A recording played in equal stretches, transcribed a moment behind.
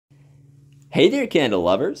Hey there, candle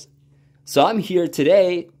lovers! So I'm here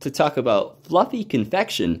today to talk about Fluffy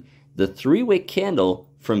Confection, the 3-wick candle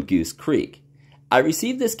from GooseCreek. I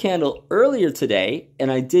received this candle earlier today,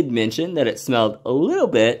 and I did mention that it smelled a little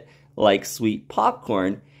bit like sweet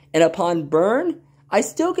popcorn. And upon burn, I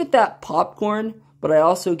still get that popcorn, but I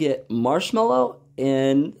also get marshmallow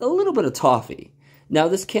and a little bit of toffee. Now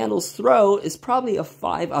this candle's throw is probably a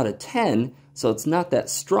 5 out of 10, so it's not that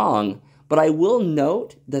strong. But I will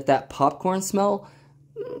note that that popcorn smell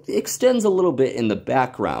extends a little bit in the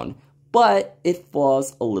background, but it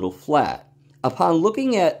falls a little flat. Upon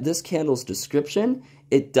looking at this candle's description,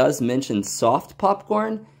 it does mention soft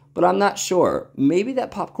popcorn, but I'm not sure. Maybe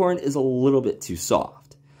that popcorn is a little bit too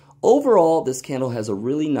soft. Overall, this candle has a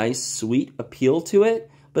really nice sweet appeal to it,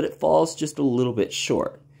 but it falls just a little bit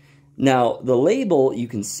short. Now, the label you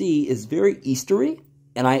can see is very Eastery,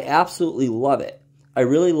 and I absolutely love it. I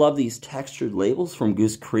really love these textured labels from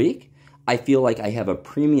GooseCreek. I feel like I have a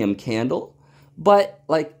premium candle, but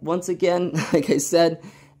once again, like I said,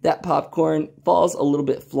 that popcorn falls a little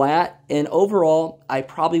bit flat, and overall, I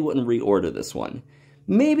probably wouldn't reorder this one.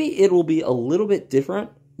 Maybe it will be a little bit different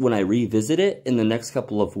when I revisit it in the next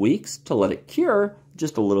couple of weeks to let it cure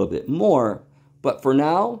just a little bit more, but for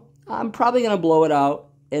now, I'm probably going to blow it out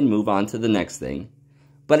and move on to the next thing.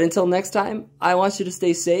 But until next time, I want you to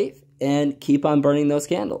stay safe and keep on burning those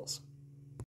candles.